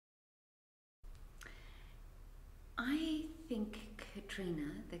think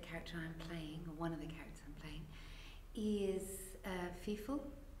Katrina, the character I'm playing, or one of the characters I'm playing, is fearful.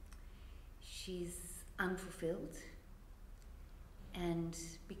 She's unfulfilled, and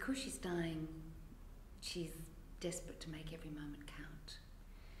because she's dying, she's desperate to make every moment count.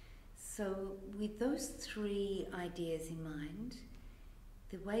 So with those three ideas in mind,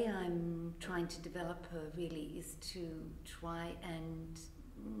 the way I'm trying to develop her really is to try and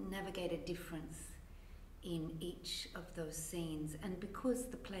navigate a difference in each of those scenes. And because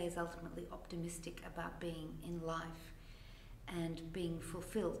the play is ultimately optimistic about being in life and being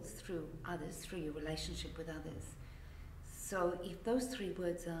fulfilled through others, through your relationship with others. So if those three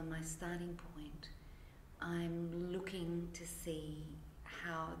words are my starting point, I'm looking to see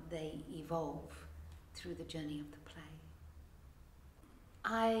how they evolve through the journey of the play.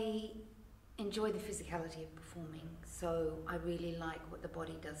 I enjoy the physicality of performing, so I really like what the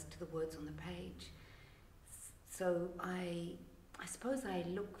body does to the words on the page. So I suppose I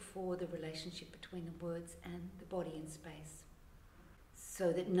look for the relationship between the words and the body in space,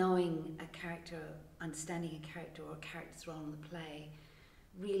 so that knowing a character, understanding a character or a character's role in the play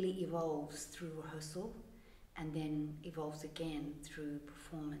really evolves through rehearsal and then evolves again through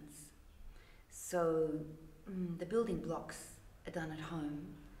performance. So the building blocks are done at home,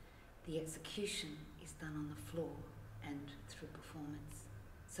 the execution is done on the floor and through performance.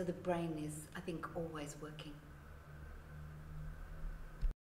 So the brain is, I think, always working.